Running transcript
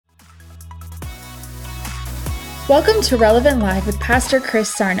Welcome to Relevant Live with Pastor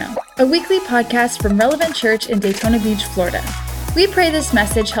Chris Sarno, a weekly podcast from Relevant Church in Daytona Beach, Florida. We pray this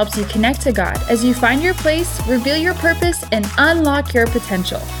message helps you connect to God as you find your place, reveal your purpose, and unlock your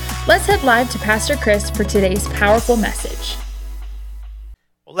potential. Let's head live to Pastor Chris for today's powerful message.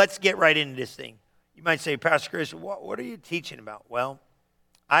 Well, let's get right into this thing. You might say, Pastor Chris, what are you teaching about? Well,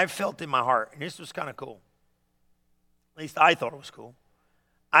 I felt in my heart, and this was kind of cool. At least I thought it was cool.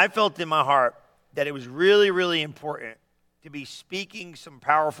 I felt in my heart that it was really, really important to be speaking some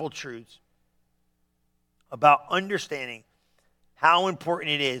powerful truths about understanding how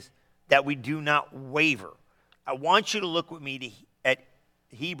important it is that we do not waver. I want you to look with me at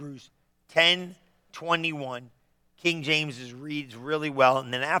Hebrews 10:21. King James reads really well,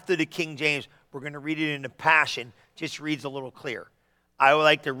 and then after the King James, we're going to read it in the Passion. Just reads a little clear. I would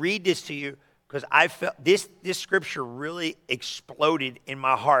like to read this to you because I felt this scripture really exploded in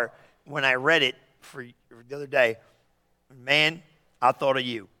my heart when I read it for the other day. Man, I thought of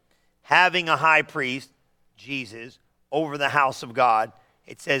you. Having a high priest, Jesus, over the house of God,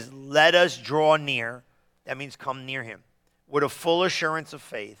 it says, let us draw near. That means come near him. With a full assurance of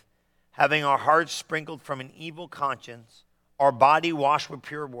faith, having our hearts sprinkled from an evil conscience, our body washed with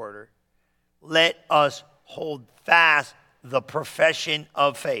pure water, let us hold fast the profession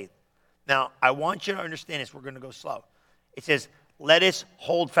of faith. Now, I want you to understand this. We're going to go slow. It says, let us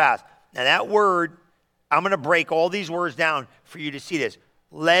hold fast. Now, that word, I'm going to break all these words down for you to see this.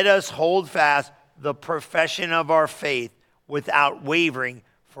 Let us hold fast the profession of our faith without wavering,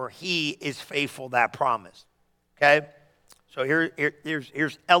 for he is faithful that promised. Okay? So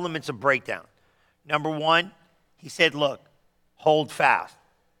here's elements of breakdown. Number one, he said, look, hold fast.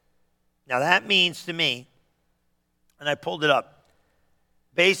 Now, that means to me, and I pulled it up,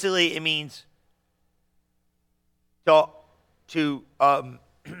 basically, it means to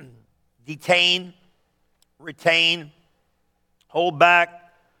detain, retain, hold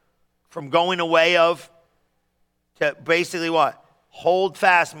back from going away of, to basically what? Hold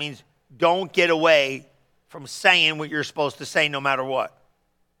fast means don't get away from saying what you're supposed to say no matter what.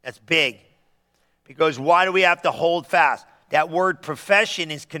 That's big. Because why do we have to hold fast? That word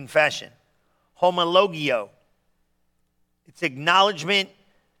profession is confession. Homologio. It's acknowledgement,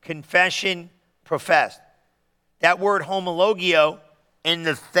 confession, professed. That word homologio in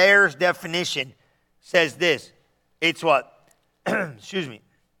the Thayer's definition says this. It's what? Excuse me.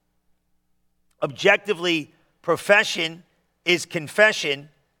 Objectively, profession is confession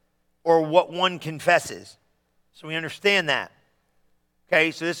or what one confesses. So we understand that. Okay,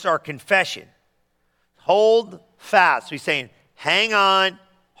 so this is our confession. Hold fast. So he's saying, hang on,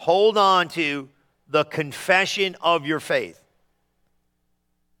 hold on to the confession of your faith.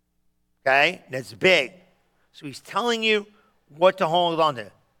 Okay, that's big. So he's telling you what to hold on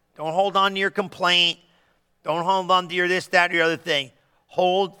to. Don't hold on to your complaint. Don't hold on to your this, that, or the other thing.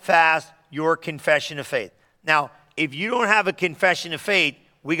 Hold fast your confession of faith. Now, if you don't have a confession of faith,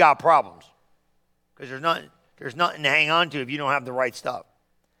 we got problems. Because there's nothing to hang on to if you don't have the right stuff.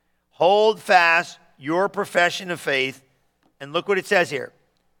 Hold fast your profession of faith. And look what it says here.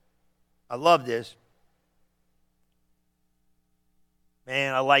 I love this.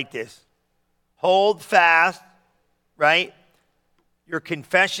 Man, I like this. Hold fast, right, your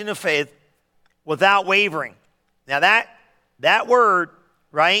confession of faith without wavering. Now that word,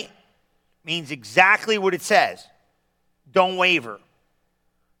 right, means exactly what it says. Don't waver.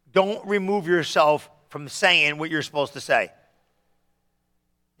 Don't remove yourself from saying what you're supposed to say.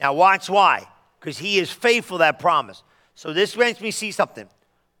 Now watch why. Because he is faithful to that promise. So this makes me see something.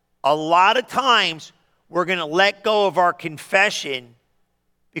 A lot of times we're going to let go of our confession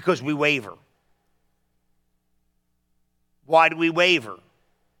because we waver. Why do we waver?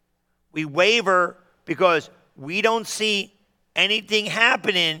 We waver because we don't see anything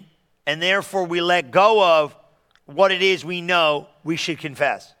happening, and therefore we let go of what it is we know we should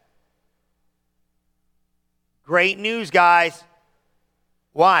confess. Great news, guys.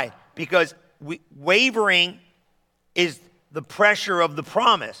 Why? Because wavering is the pressure of the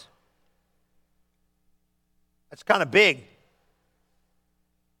promise. That's kind of big.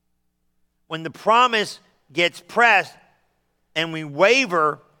 When the promise gets pressed and we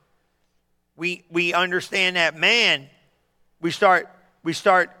waver, we understand that, man, we start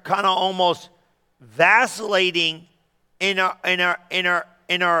kind of almost vacillating in our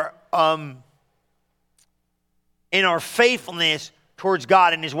faithfulness towards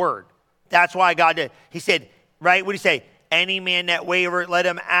God and his word. That's why God did. He said, right? What did he say? Any man that wavereth, let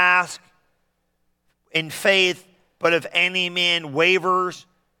him ask in faith. But if any man wavers,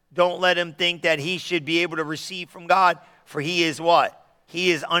 don't let him think that he should be able to receive from God. For he is what?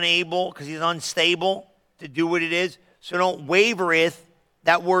 He is unable, because he's unstable to do what it is. So don't wavereth.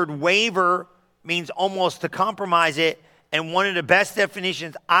 That word waver means almost to compromise it. And one of the best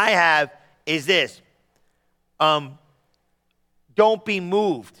definitions I have is this. Don't be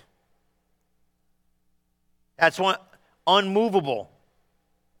moved. That's one, unmovable.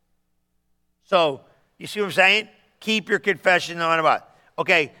 So, you see what I'm saying? Keep your confession no matter what.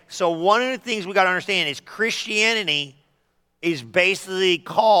 Okay, so one of the things we got to understand is Christianity is basically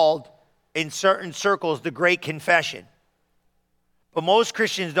called in certain circles the Great Confession. But most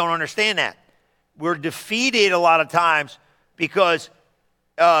Christians don't understand that. We're defeated a lot of times because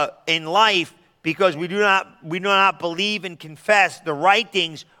in life, because we do not believe and confess the right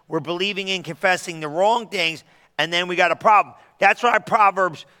things. We're believing and confessing the wrong things, and then we got a problem. That's why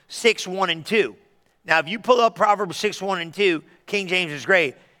Proverbs 6, 1 and 2. Now, if you pull up Proverbs 6, 1 and 2, King James is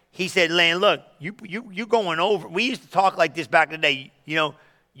great. He said, "Lan, look, you going over." We used to talk like this back in the day. You know,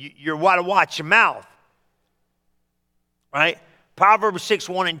 you want to watch your mouth, right? Proverbs 6,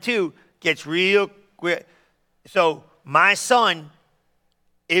 1 and 2 gets real quick. So, my son,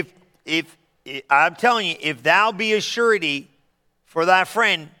 if I'm telling you, if thou be a surety for thy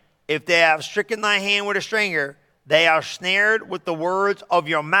friend, if they have stricken thy hand with a stringer, they are snared with the words of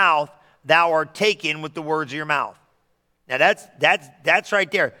your mouth, thou art taken with the words of your mouth. Now that's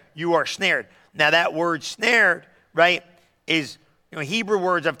right there. You are snared. Now that word snared, right, is, Hebrew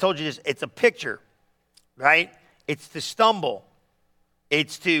words, I've told you this, it's a picture, right? It's to stumble.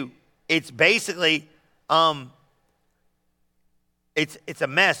 It's basically, it's a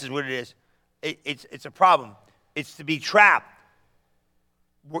mess is what it is. It's a problem. It's to be trapped.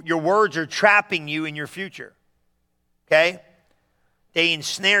 Your words are trapping you in your future. Okay? They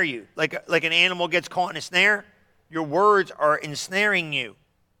ensnare you. Like an animal gets caught in a snare, your words are ensnaring you.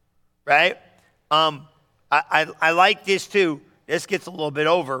 Right? I like this too. This gets a little bit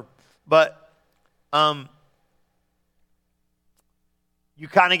over, but you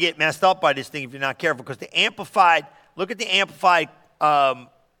kind of get messed up by this thing if you're not careful, because the Amplified, look at the Amplified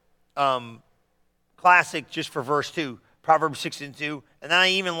Classic just for verse 2, Proverbs 6 and 2, and I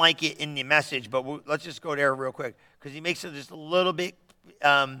even like it in the Message, but let's just go there real quick, because he makes it just a little bit,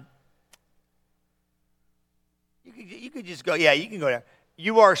 you could just go, yeah, you can go there.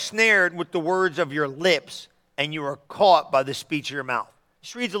 You are snared with the words of your lips, and you are caught by the speech of your mouth.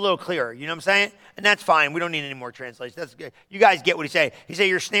 Just reads a little clearer, you know what I'm saying? And that's fine, we don't need any more translations, that's good. You guys get what he's saying. He said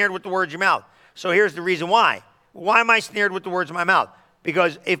you're snared with the words of your mouth. So here's the reason why. Why am I snared with the words of my mouth?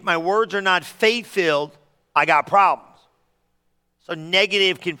 Because if my words are not faith-filled, I got problems. So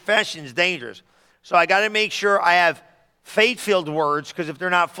negative confession is dangerous. So I got to make sure I have faith-filled words, because if they're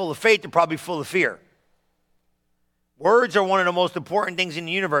not full of faith, they're probably full of fear. Words are one of the most important things in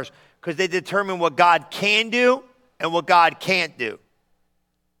the universe, because they determine what God can do and what God can't do.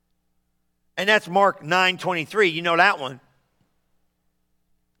 And that's Mark 9:23. You know that one.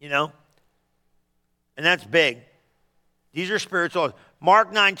 And that's big. These are spiritual.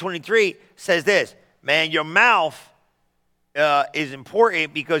 Mark 9:23 says this, man, your mouth is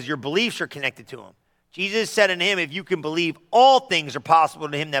important because your beliefs are connected to him. Jesus said unto him, if you can believe, all things are possible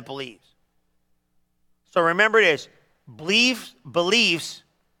to him that believes. So remember this, beliefs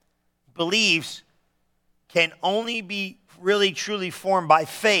can only be really truly formed by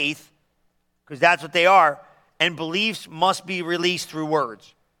faith, because that's what they are, and beliefs must be released through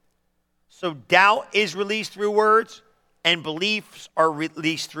words. So doubt is released through words, and beliefs are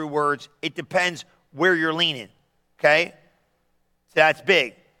released through words. It depends where you're leaning, okay? So that's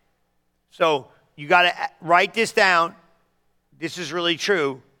big. So you got to write this down. This is really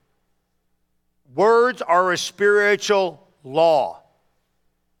true. Words are a spiritual law,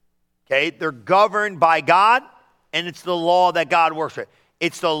 okay? They're governed by God, and it's the law that God works with.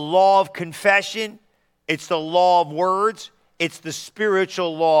 It's the law of confession. It's the law of words. It's the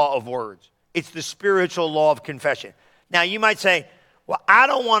spiritual law of words. It's the spiritual law of confession. Now, you might say, well, I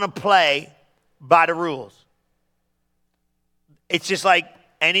don't want to play by the rules. It's just like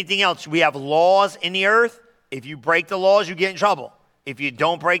anything else. We have laws in the earth. If you break the laws, you get in trouble. If you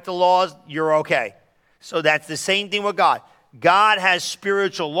don't break the laws, you're okay. So that's the same thing with God. God has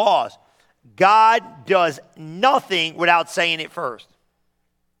spiritual laws. God does nothing without saying it first.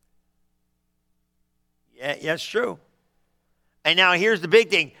 Yeah, that's true. And now here's the big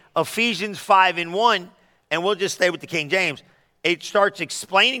thing. Ephesians 5 and 1, and we'll just stay with the King James. It starts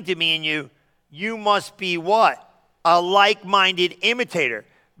explaining to me and you must be what? A like-minded imitator.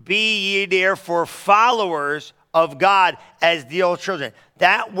 Be ye therefore followers of God as dear children.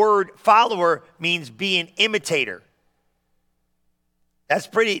 That word follower means be an imitator. That's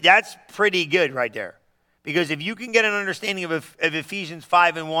pretty good right there. Because if you can get an understanding of Ephesians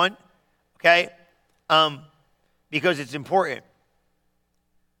 5 and 1, okay, because it's important.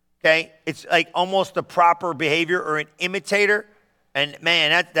 Okay? It's like almost a proper behavior or an imitator. And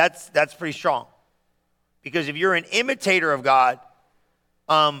man, that's pretty strong. Because if you're an imitator of God,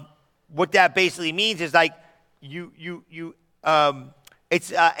 what that basically means is like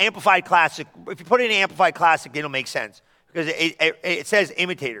it's Amplified Classic. If you put it in Amplified Classic, it'll make sense. Because it says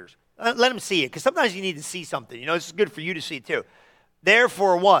imitators. Let them see it. Because sometimes you need to see something. You know, this is good for you to see too.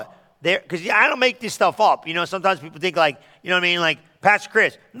 Therefore what? Because I don't make this stuff up. You know, sometimes people think like, you know what I mean? Like, Pastor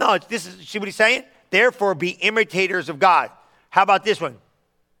Chris. No, see what he's saying? Therefore be imitators of God. How about this one?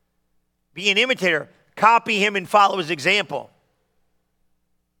 Be an imitator. Copy him and follow his example.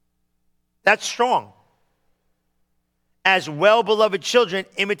 That's strong. As well-beloved children,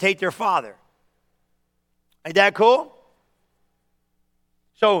 imitate their father. Ain't that cool?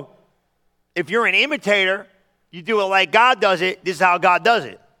 So, if you're an imitator, you do it like God does it. This is how God does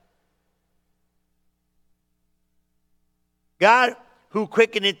it. God, who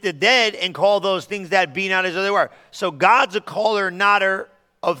quickeneth the dead and call those things that be not as though they were. So God's a caller, notter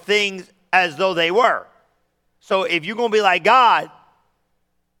of things as though they were. So if you're going to be like God,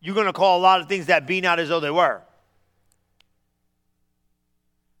 you're going to call a lot of things that be not as though they were.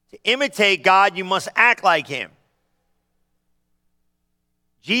 To imitate God, you must act like him.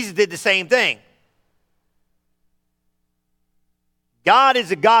 Jesus did the same thing. God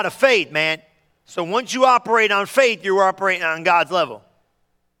is a God of faith, man. So once you operate on faith, you're operating on God's level.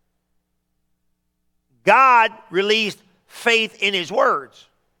 God released faith in his words.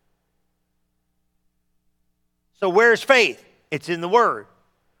 So where's faith? It's in the word.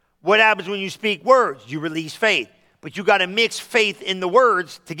 What happens when you speak words? You release faith. But you got to mix faith in the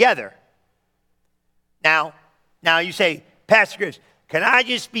words together. Now you say, Pastor Chris, can I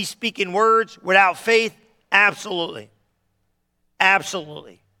just be speaking words without faith? Absolutely.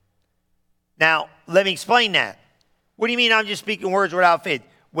 Absolutely. Now, let me explain that. What do you mean I'm just speaking words without faith?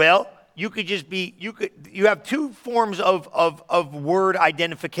 Well, you have two forms of word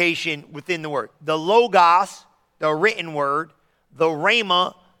identification within the word. The logos, the written word, the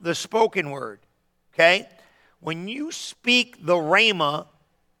rhema, the spoken word. Okay? When you speak the rhema,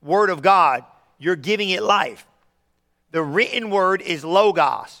 word of God, you're giving it life. The written word is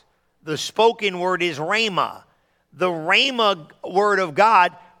logos. The spoken word is rhema. The rhema word of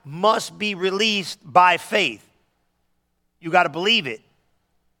God must be released by faith. You got to believe it.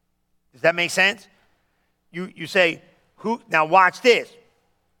 Does that make sense? You say, who? Now watch this.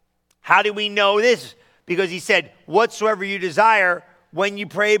 How do we know this? Because he said, whatsoever you desire, when you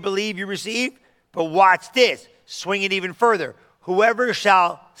pray, believe you receive. But watch this. Swing it even further. Whoever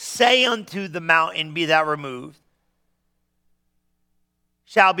shall say unto the mountain, be thou removed,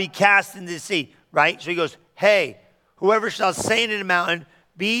 shall be cast into the sea. Right? So he goes, hey, whoever shall say unto the mountain,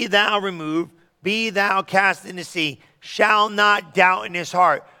 be thou removed, be thou cast into the sea, shall not doubt in his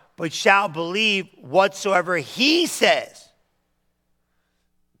heart, but shall believe whatsoever he says.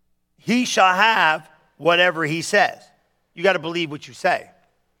 He shall have whatever he says. You got to believe what you say.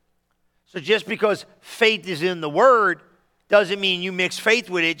 So just because faith is in the word doesn't mean you mix faith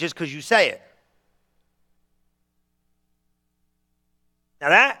with it just because you say it. Now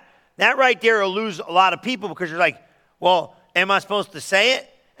that right there will lose a lot of people because you're like, well, am I supposed to say it?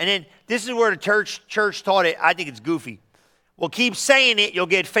 And then this is where the church taught it. I think it's goofy. Well, keep saying it, you'll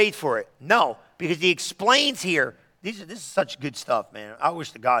get faith for it. No, because he explains here. This is such good stuff, man. I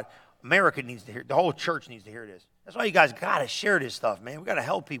wish to God America needs to hear. The whole church needs to hear this. That's why you guys got to share this stuff, man. We got to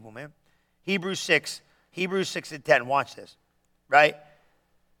help people, man. Hebrews 6 and 10. Watch this, right?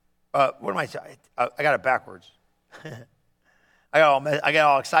 What am I saying? I got it backwards. I got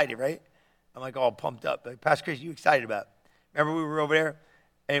all excited, right? I'm like all pumped up. Like, Pastor Chris, you excited about it? Remember we were over there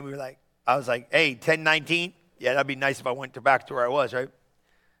and we were like, I was like, hey, 10:19. Yeah, that'd be nice if I went back to where I was, right?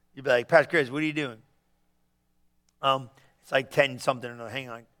 You'd be like, Pastor Chris, what are you doing? It's like 10 something. No, hang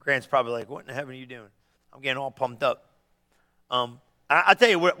on. Grant's probably like, what in the heaven are you doing? I'm getting all pumped up. I'll tell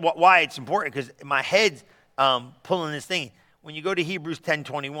you why it's important, because my head's pulling this thing. When you go to Hebrews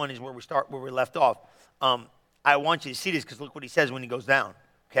 10:21 is where we left off. I want you to see this because look what he says when he goes down,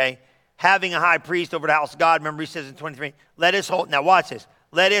 okay? Having a high priest over the house of God, remember he says in 23, now watch this.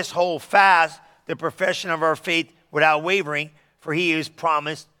 Let us hold fast the profession of our faith without wavering, for he who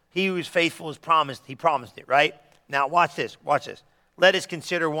is faithful is promised. He promised it, right? Now watch this. Let us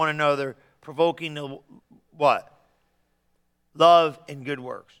consider one another provoking the what? Love and good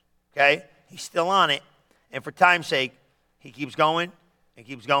works, okay? He's still on it. And for time's sake, he keeps going and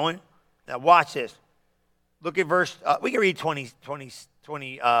keeps going. Now watch this. Look at verse, we can read 20,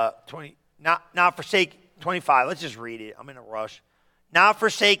 not forsake 25. Let's just read it. I'm in a rush. not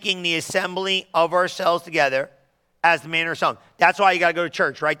forsaking the assembling of ourselves together as the manner of some. That's why you got to go to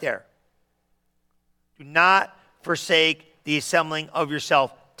church right there. Do not forsake the assembling of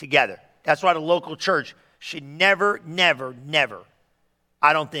yourself together. That's why the local church should never,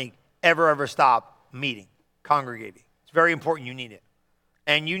 I don't think, ever stop meeting, congregating. It's very important. You need it.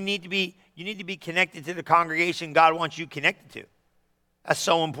 And you need to be connected to the congregation God wants you connected to. That's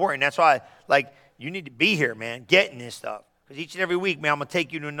so important. That's why, you need to be here, man, getting this stuff. Because each and every week, man, I'm going to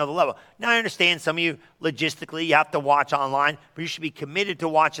take you to another level. Now, I understand some of you, logistically, you have to watch online, but you should be committed to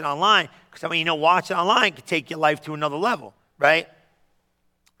watching online, because watching online can take your life to another level, right?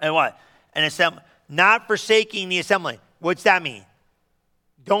 And what? Not forsaking the assembly. What's that mean?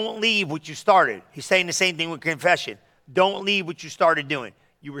 Don't leave what you started. He's saying the same thing with confession. Don't leave what you started doing.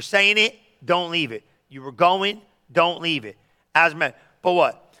 You were saying it, don't leave it. You were going, don't leave it. But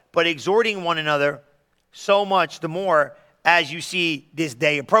what? But exhorting one another so much the more as you see this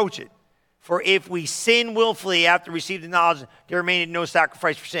day approaching. For if we sin willfully after receiving the knowledge, there remained no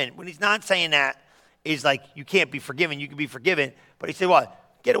sacrifice for sin. When he's not saying that, is like you can't be forgiven. You can be forgiven. But he said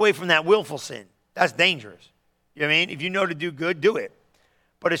what? Get away from that willful sin. That's dangerous. You know what I mean? If you know to do good, do it.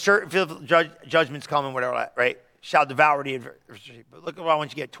 But a certain judgment's coming, whatever, right? Shall devour the adversary. But look at what I want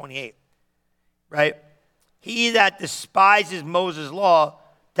you to get, 28. Right? He that despises Moses' law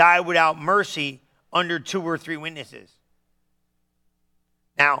died without mercy under 2 or 3 witnesses.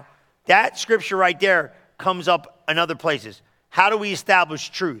 Now, that scripture right there comes up in other places. How do we establish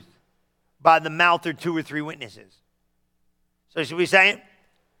truth? By the mouth of 2 or 3 witnesses. So should we say,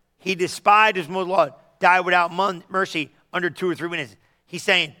 he despised his Moses' law, died without mercy under 2 or 3 witnesses. He's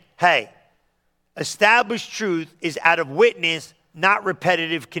saying, hey, established truth is out of witness, not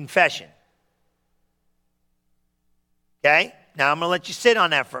repetitive confession. Okay? Now I'm going to let you sit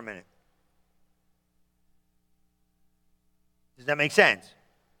on that for a minute. Does that make sense?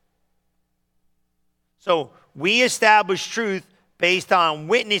 So we establish truth based on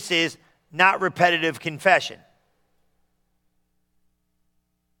witnesses, not repetitive confession.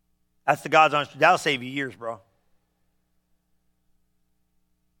 That's the God's honest truth. That'll save you years, bro.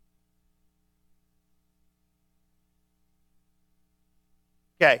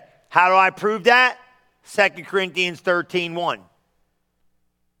 Okay, how do I prove that? 2 Corinthians 13:1.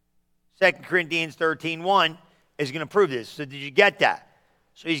 2 Corinthians 13:1 is going to prove this. So did you get that?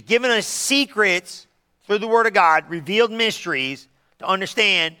 So he's given us secrets through the Word of God, revealed mysteries to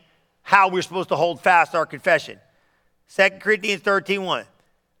understand how we're supposed to hold fast our confession. 2 Corinthians 13:1.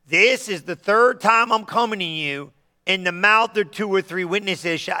 This is the 3rd time I'm coming to you. In the mouth of 2 or 3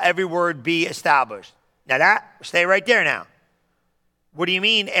 witnesses shall every word be established. Now stay right there now. What do you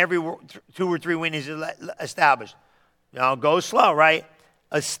mean every 2 or 3 witnesses established? Now go slow, right?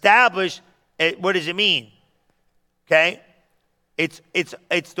 Established, what does it mean? Okay? It's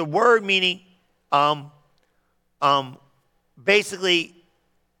the word meaning, basically,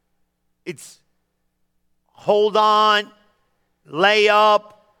 it's hold on, lay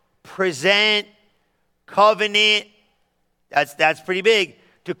up, present, covenant. That's pretty big.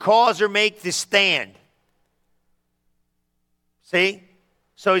 To cause or make to stand. See?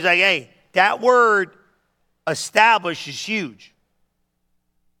 So he's like, hey, that word establish is huge.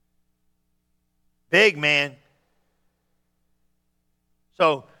 Big, man.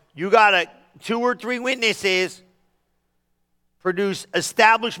 So you got 2 or 3 witnesses produce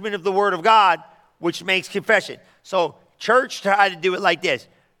establishment of the Word of God, which makes confession. So church try to do it like this.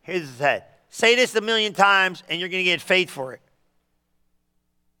 Here's his head. Say this 1,000,000 times and you're going to get faith for it.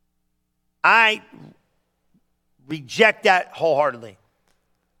 I reject that wholeheartedly.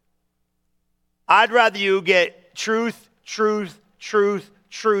 I'd rather you get truth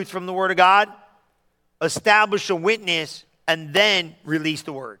from the Word of God, establish a witness, and then release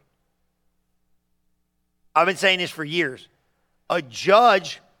the Word. I've been saying this for years. A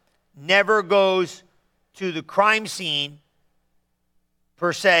judge never goes to the crime scene,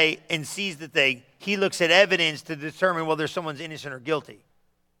 per se, and sees the thing. He looks at evidence to determine whether someone's innocent or guilty.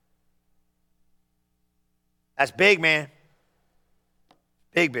 That's big, man.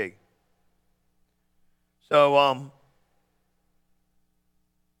 Big. So,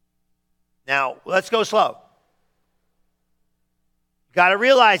 now, let's go slow. You got to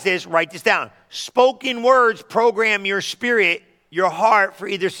realize this. Write this down. Spoken words program your spirit, your heart, for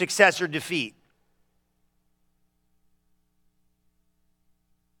either success or defeat.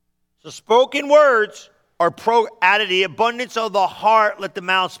 So spoken words are out of the abundance of the heart, let the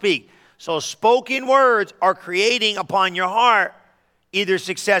mouth speak. So spoken words are creating upon your heart either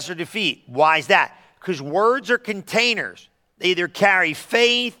success or defeat. Why is that? Because words are containers. They either carry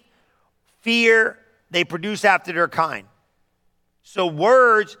faith, fear, they produce after their kind. So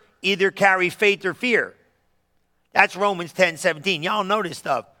words either carry faith or fear. That's Romans 10:17. Y'all know this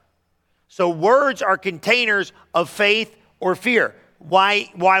stuff. So words are containers of faith or fear. Why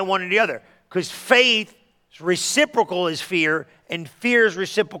one or the other? Because faith's reciprocal is fear, and fear's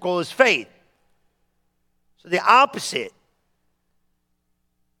reciprocal is faith. So the opposite.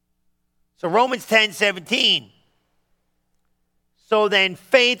 So Romans 10:17. So then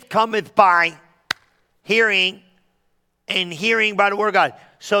faith cometh by hearing, and hearing by the word of God.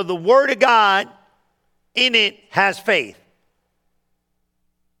 So the word of God in it has faith.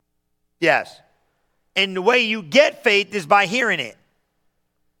 Yes. And the way you get faith is by hearing it.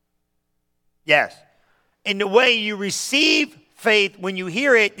 Yes. And the way you receive faith when you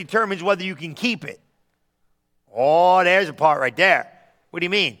hear it determines whether you can keep it. Oh, there's a part right there. What do you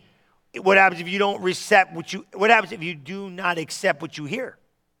mean? What happens if you don't accept what happens if you do not accept what you hear?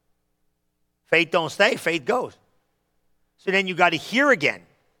 Faith don't stay, faith goes. So then you got to hear again.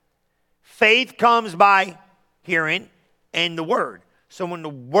 Faith comes by hearing and the word. So when the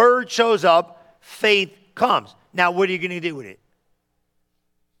word shows up, faith comes. Now, what are you going to do with it?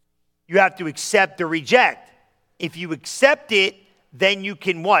 You have to accept or reject. If you accept it, then you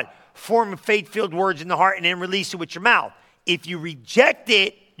can what? Form faith-filled words in the heart and then release it with your mouth. If you reject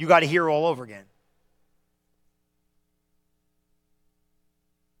it, you got to hear all over again.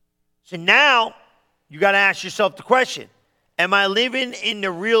 So now, you got to ask yourself the question, am I living in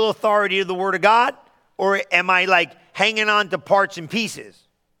the real authority of the Word of God? Or am I like hanging on to parts and pieces?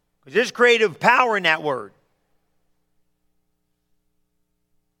 Because there's creative power in that word.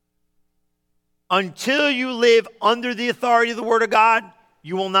 Until you live under the authority of the Word of God,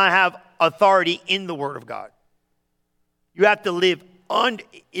 you will not have authority in the Word of God. You have to live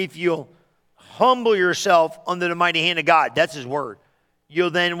if you'll humble yourself under the mighty hand of God, that's His word,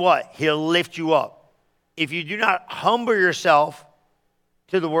 you'll then what? He'll lift you up. If you do not humble yourself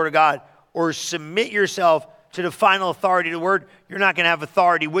to the Word of God or submit yourself to the final authority of the Word, you're not going to have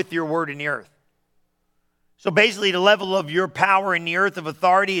authority with your word in the earth. So basically, the level of your power in the earth of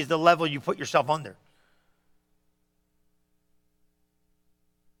authority is the level you put yourself under.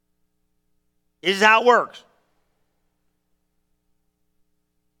 This is how it works.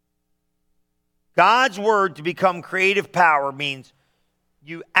 God's word to become creative power means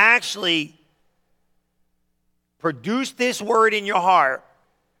you actually produce this word in your heart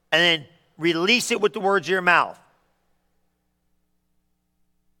and then release it with the words of your mouth.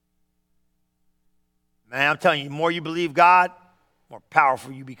 Man, I'm telling you, the more you believe God, the more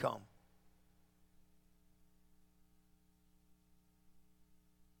powerful you become.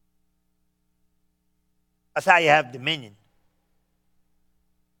 That's how you have dominion.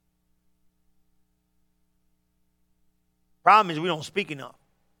 Problem is we don't speak enough.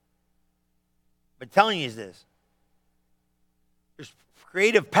 But telling you is this. There's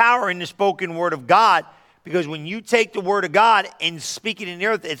creative power in the spoken word of God, because when you take the word of God and speak it in the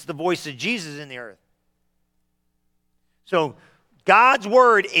earth, it's the voice of Jesus in the earth. So God's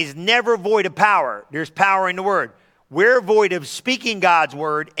word is never void of power. There's power in the word. We're void of speaking God's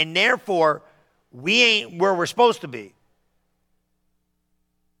word, and therefore we ain't where we're supposed to be.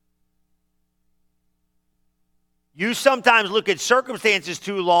 You sometimes look at circumstances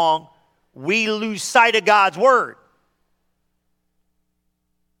too long, we lose sight of God's word.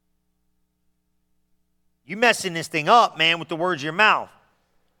 You messing this thing up, man, with the words of your mouth.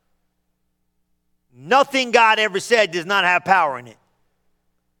 Nothing God ever said does not have power in it.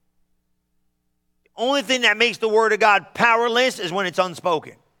 The only thing that makes the word of God powerless is when it's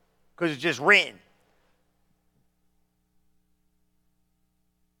unspoken, because it's just written.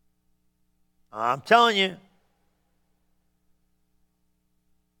 I'm telling you.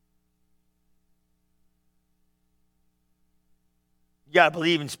 You got to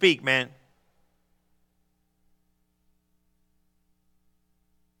believe and speak, man.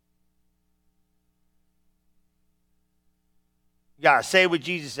 You got to say what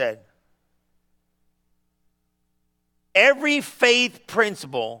Jesus said. Every faith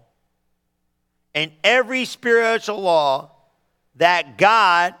principle and every spiritual law that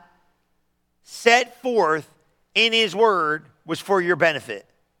God set forth in His Word was for your benefit.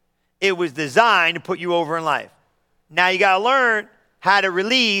 It was designed to put you over in life. Now you got to learn how to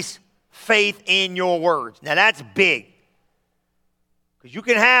release faith in your words. Now that's big. Because you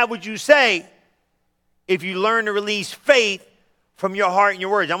can have what you say if you learn to release faith from your heart and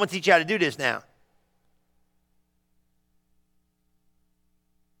your words. I'm going to teach you how to do this now.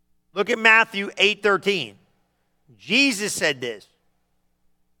 Look at Matthew 8:13. Jesus said this.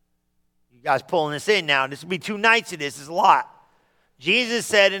 You guys pulling this in now. This will be 2 nights of this. This is a lot. Jesus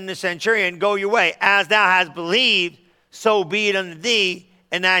said in the centurion, go your way. As thou hast believed, so be it unto thee,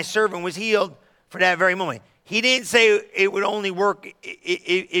 and thy servant was healed for that very moment. He didn't say it would only work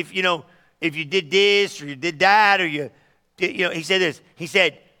if you did this or you did that or you did, he said this. He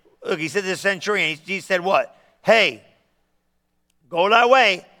said, look, he said to the centurion, he said what? Hey, go thy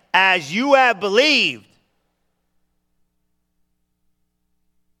way as you have believed.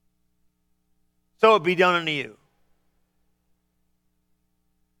 So it be done unto you.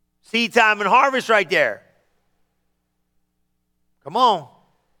 Seed time and harvest right there. Come on.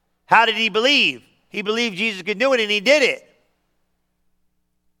 How did he believe? He believed Jesus could do it, and he did it.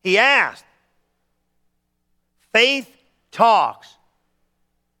 He asked. Faith talks.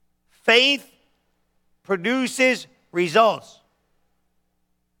 Faith produces results.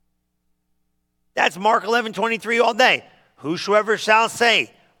 That's Mark 11:23 all day. Whosoever shall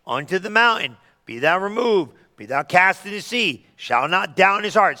say unto the mountain, be thou removed, be thou cast into the sea, shall not doubt in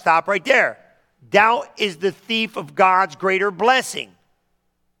his heart. Stop right there. Doubt is the thief of God's greater blessing.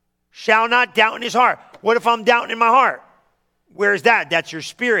 Shall not doubt in his heart. What if I'm doubting in my heart? Where is that? That's your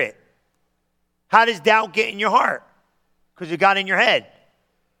spirit. How does doubt get in your heart? Because it got in your head.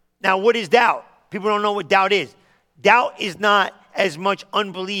 Now, what is doubt? People don't know what doubt is. Doubt is not as much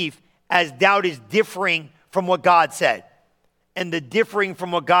unbelief as doubt is differing from what God said. And the differing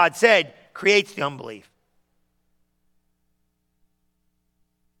from what God said creates the unbelief.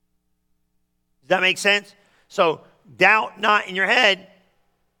 Does that make sense? So, doubt not in your head,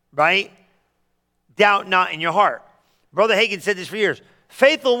 right? Doubt not in your heart. Brother Hagin said this for years.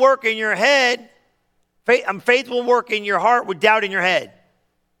 Faith will work in your head. Faith will work in your heart with doubt in your head.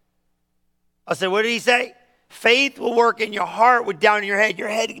 I said, what did he say? Faith will work in your heart with doubt in your head. Your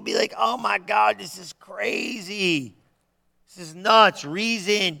head can be like, oh my God, this is crazy. This is nuts.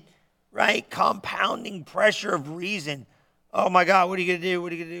 Reason, right? Compounding pressure of reason. Oh my God, what are you going to do?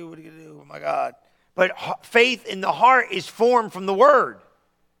 What are you going to do? What are you going to do? Oh my God. But faith in the heart is formed from the word.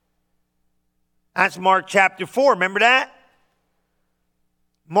 That's Mark chapter 4. Remember that?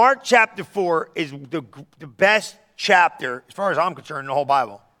 Mark chapter 4 is the best chapter, as far as I'm concerned, in the whole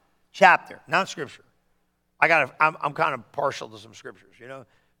Bible. Chapter, not scripture. I'm kind of partial to some scriptures,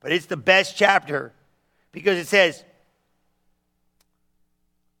 But it's the best chapter because it says,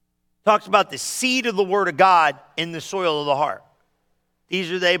 talks about the seed of the word of God in the soil of the heart.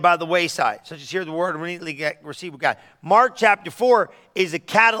 These are they by the wayside, such as hear the word and immediately receive with God. Mark chapter 4 is a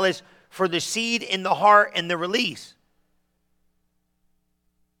catalyst for the seed in the heart and the release.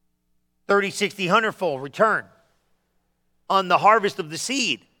 30, 60, 100-fold return on the harvest of the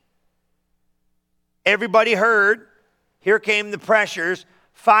seed. Everybody heard, here came the pressures,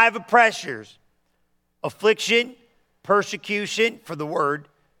 5 pressures. Affliction, persecution for the word,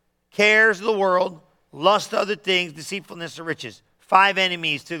 cares of the world, lust of other things, deceitfulness of riches. 5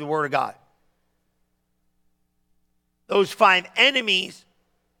 enemies to the word of God. Those 5 enemies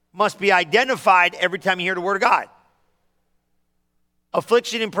must be identified every time you hear the word of God.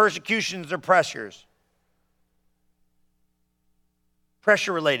 Affliction and persecutions are pressures.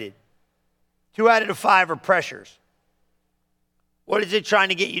 Pressure related. 2 out of the 5 are pressures. What is it trying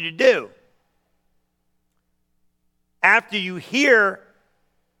to get you to do? After you hear,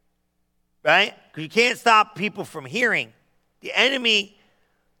 right? Because you can't stop people from hearing. The enemy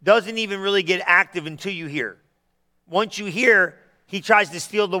doesn't even really get active until you hear. Once you hear, he tries to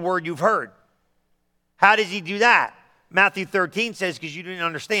steal the word you've heard. How does he do that? Matthew 13 says, because you didn't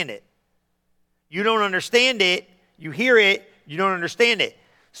understand it. You don't understand it, you hear it, you don't understand it.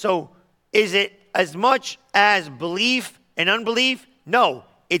 So is it as much as belief and unbelief? No,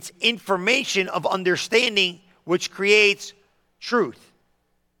 it's information of understanding which creates truth.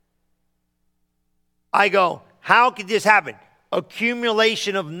 I go, how could this happen?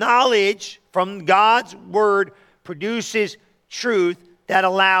 Accumulation of knowledge from God's word produces truth that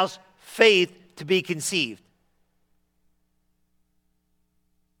allows faith to be conceived.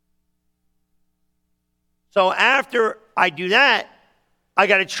 So after I do that, I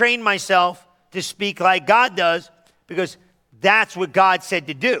got to train myself to speak like God does because that's what God said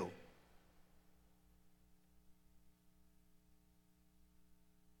to do.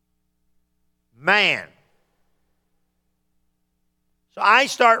 Man. So I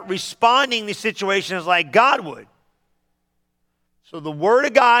start responding to situations like God would. So the word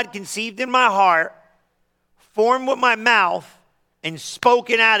of God conceived in my heart, formed with my mouth, and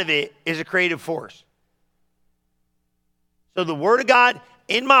spoken out of it is a creative force. So the word of God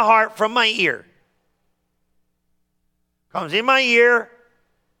in my heart from my ear comes in my ear.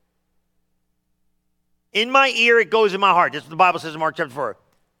 In my ear, it goes in my heart. That's what the Bible says in Mark chapter 4.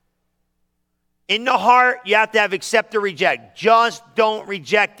 In the heart, you have to have accept or reject. Just don't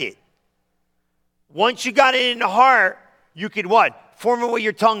reject it. Once you got it in the heart, you could what? Form it with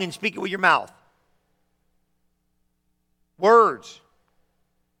your tongue and speak it with your mouth. Words.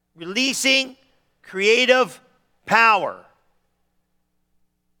 Releasing creative power.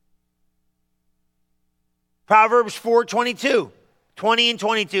 Proverbs 4:22. 20 and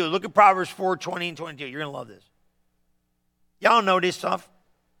 22. Look at Proverbs 4:20 and 22. You're going to love this. Y'all know this stuff.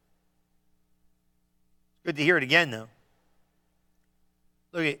 Good to hear it again, though.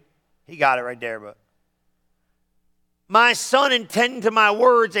 Look at, he got it right there, but. My son, attend to my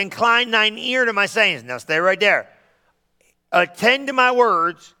words, incline thine ear to my sayings. Now stay right there. Attend to my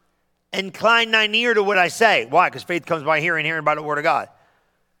words, incline thine ear to what I say. Why? Because faith comes by hearing, hearing by the word of God.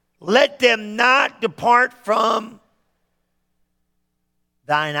 Let them not depart from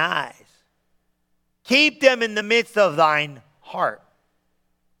thine eyes. Keep them in the midst of thine heart.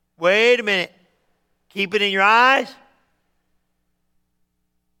 Wait a minute. Keep it in your eyes.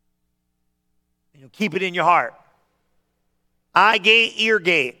 And you'll keep it in your heart. Eye gate, ear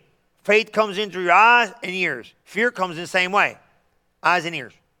gate. Faith comes in through your eyes and ears. Fear comes in the same way. Eyes and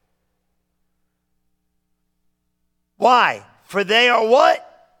ears. Why? For they are what?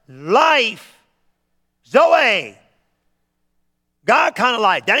 Life. Zoe. God kind of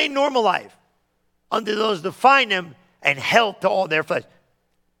life. That ain't normal life. Unto those that find them, and health to all their flesh.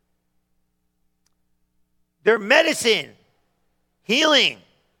 They're medicine. Healing.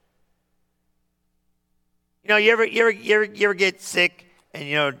 You know, you ever get sick and,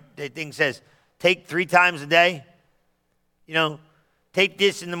 you know, the thing says, take 3 times a day. You know, take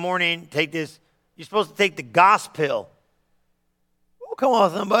this in the morning, take this. You're supposed to take the gospel. Oh, come on,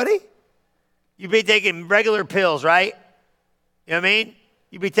 somebody. You've been taking regular pills, right? You know what I mean?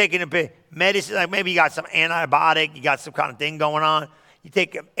 You'd be taking a bit medicine, like maybe you got some antibiotic, you got some kind of thing going on. You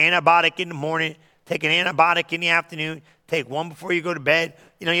take an antibiotic in the morning, take an antibiotic in the afternoon, take one before you go to bed.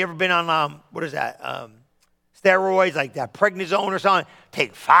 You know, you ever been on, what is that? Steroids, like that prednisone or something?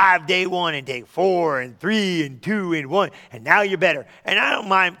 Take 5 day one and take 4 and 3 and 2 and 1, and now you're better. And I don't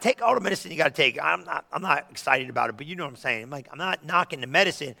mind. Take all the medicine you got to take. I'm not excited about it, but you know what I'm saying. I'm not knocking the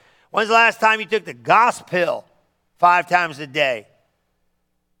medicine. When's the last time you took the gospel 5 times a day?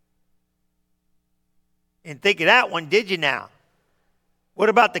 And think of that one, did you now? What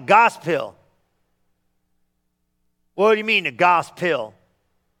about the gospel? What do you mean the gospel?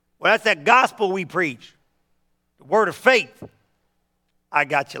 Well, that's that gospel we preach. The word of faith. I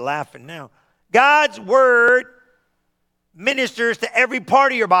got you laughing now. God's word ministers to every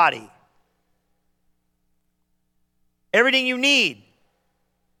part of your body. Everything you need.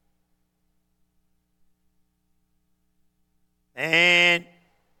 And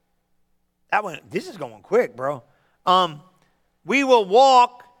that one, this is going quick, bro. We will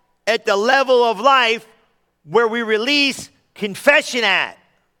walk at the level of life where we release confession at.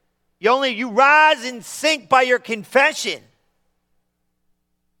 You rise and sink by your confession.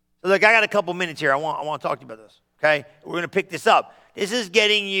 So look, I got a couple minutes here. I want to talk to you about this. Okay, we're going to pick this up. This is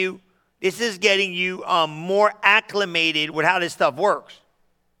getting you more acclimated with how this stuff works.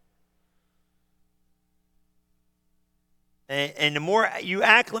 And the more you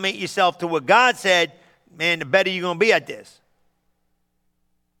acclimate yourself to what God said, man, the better you're going to be at this.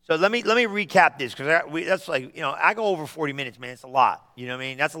 So let me recap this, because that's like, you know, I go over 40 minutes, man. It's a lot. You know what I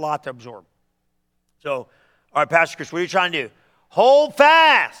mean? That's a lot to absorb. So, all right, Pastor Chris, what are you trying to do? Hold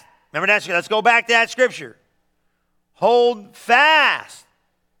fast. Remember that? Let's go back to that scripture. Hold fast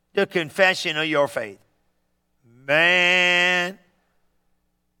the confession of your faith. Man.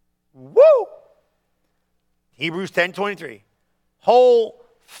 Woo! Hebrews 10:23. Hold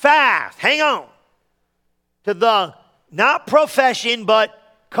fast. Hang on to the not profession, but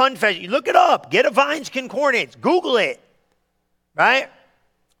confession. You look it up. Get a Vine's Concordance. Google it. Right?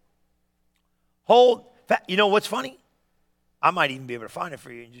 Hold fast. You know what's funny? I might even be able to find it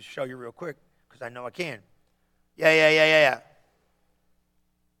for you and just show you real quick, because I know I can. Yeah.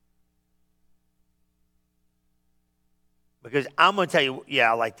 Because I'm going to tell you,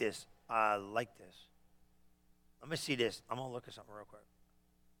 I like this. I like this. Let me see this. I'm going to look at something real quick.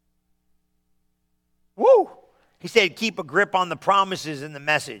 Woo! He said, keep a grip on the promises in the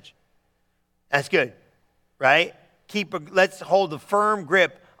message. That's good, right? Let's hold a firm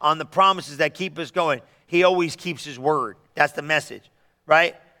grip on the promises that keep us going. He always keeps his word. That's the message,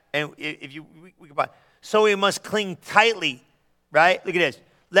 right? And if you, so we must cling tightly, right? Look at this.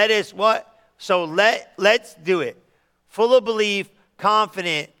 Let us what? So let's do it. Full of belief,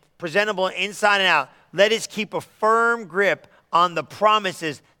 confident, presentable inside and out. Let us keep a firm grip on the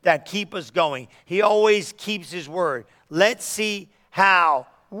promises that keep us going. He always keeps his word. Let's see how.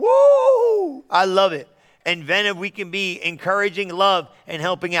 Woo! I love it. inventive we can be, encouraging love and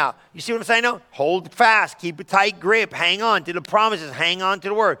helping out. You see what I'm saying now? Hold fast, keep a tight grip, hang on to the promises, hang on to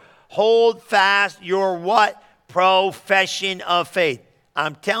the word. Hold fast your what? Profession of faith.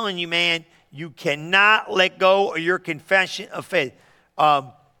 I'm telling you, man, you cannot let go of your confession of faith.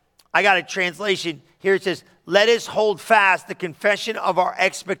 I got a translation here. It says, let us hold fast the confession of our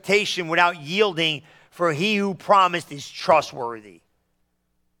expectation without yielding, for he who promised is trustworthy.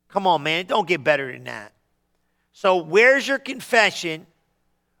 Come on, man. It don't get better than that. So where's your confession?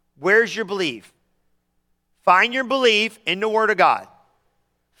 Where's your belief? Find your belief in the Word of God.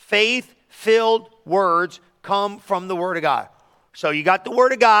 Faith-filled words come from the Word of God. So you got the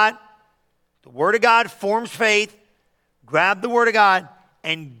Word of God. The Word of God forms faith. Grab the Word of God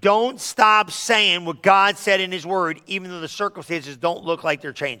and don't stop saying what God said in His Word, even though the circumstances don't look like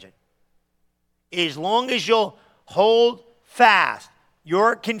they're changing. As long as you'll hold fast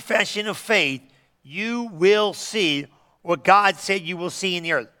your confession of faith, you will see what God said you will see in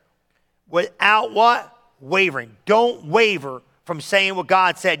the earth. Without what? Wavering. Don't waver from saying what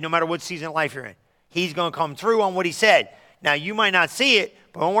God said, no matter what season of life you're in. He's going to come through on what He said. Now, you might not see it,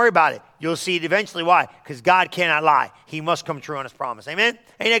 but don't worry about it. You'll see it eventually. Why? Because God cannot lie. He must come true on His promise. Amen?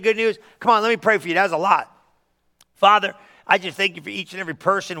 Ain't that good news? Come on, let me pray for you. That was a lot. Father, I just thank you for each and every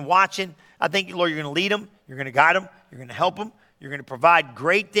person watching. I thank you, Lord, you're going to lead them. You're going to guide them. You're going to help them. You're going to provide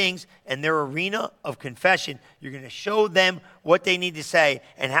great things in their arena of confession. You're going to show them what they need to say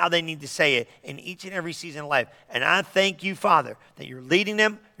and how they need to say it in each and every season of life. And I thank you, Father, that you're leading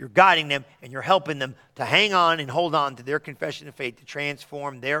them, you're guiding them, and you're helping them to hang on and hold on to their confession of faith to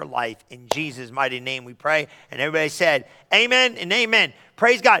transform their life. In Jesus' mighty name we pray. And everybody said, amen and amen.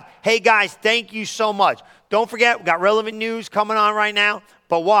 Praise God. Hey, guys, thank you so much. Don't forget, we got relevant news coming on right now.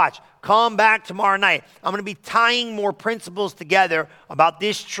 But watch. Come back tomorrow night. I'm going to be tying more principles together about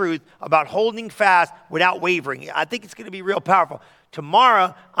this truth, about holding fast without wavering. I think it's going to be real powerful.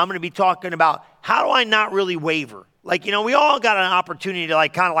 Tomorrow, I'm going to be talking about how do I not really waver? Like, you know, we all got an opportunity to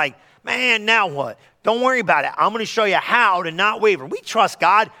kind of man, now what? Don't worry about it. I'm going to show you how to not waver. We trust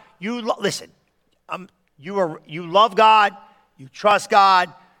God. Listen, you love God. You trust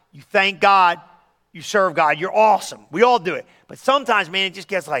God. You thank God. You serve God. You're awesome. We all do it. But sometimes, man, it just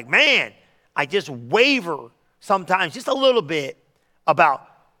gets man, I just waver sometimes just a little bit about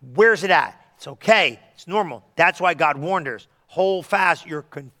where's it at. It's okay. It's normal. That's why God warned us. Hold fast your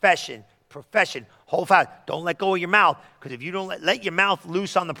profession. Hold fast. Don't let go of your mouth, because if you don't let your mouth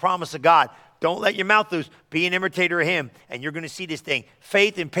loose on the promise of God, don't let your mouth loose. Be an imitator of Him, and you're going to see this thing.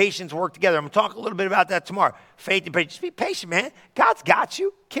 Faith and patience work together. I'm going to talk a little bit about that tomorrow. Faith and patience. Just be patient, man. God's got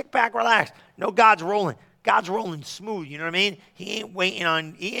you. Kick back, relax. No, God's rolling. God's rolling smooth. You know what I mean? He ain't waiting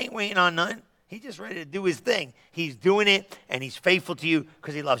on nothing. He's just ready to do His thing. He's doing it, and He's faithful to you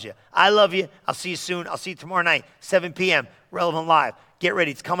because He loves you. I love you. I'll see you soon. I'll see you tomorrow night, 7 p.m., Relevant Live. Get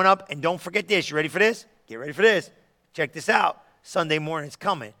ready. It's coming up, and don't forget this. You ready for this? Get ready for this. Check this out. Sunday morning is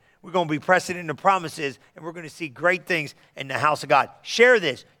coming. We're going to be pressing into promises, and we're going to see great things in the house of God. Share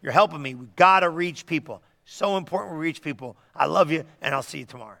this. You're helping me. We've got to reach people. So important we reach people. I love you, and I'll see you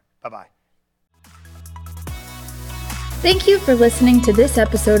tomorrow. Bye-bye. Thank you for listening to this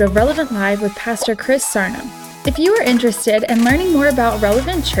episode of Relevant Live with Pastor Chris Sarno. If you are interested in learning more about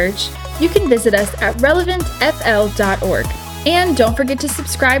Relevant Church, you can visit us at relevantfl.org. And don't forget to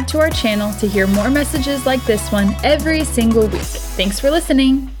subscribe to our channel to hear more messages like this one every single week. Thanks for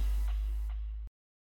listening.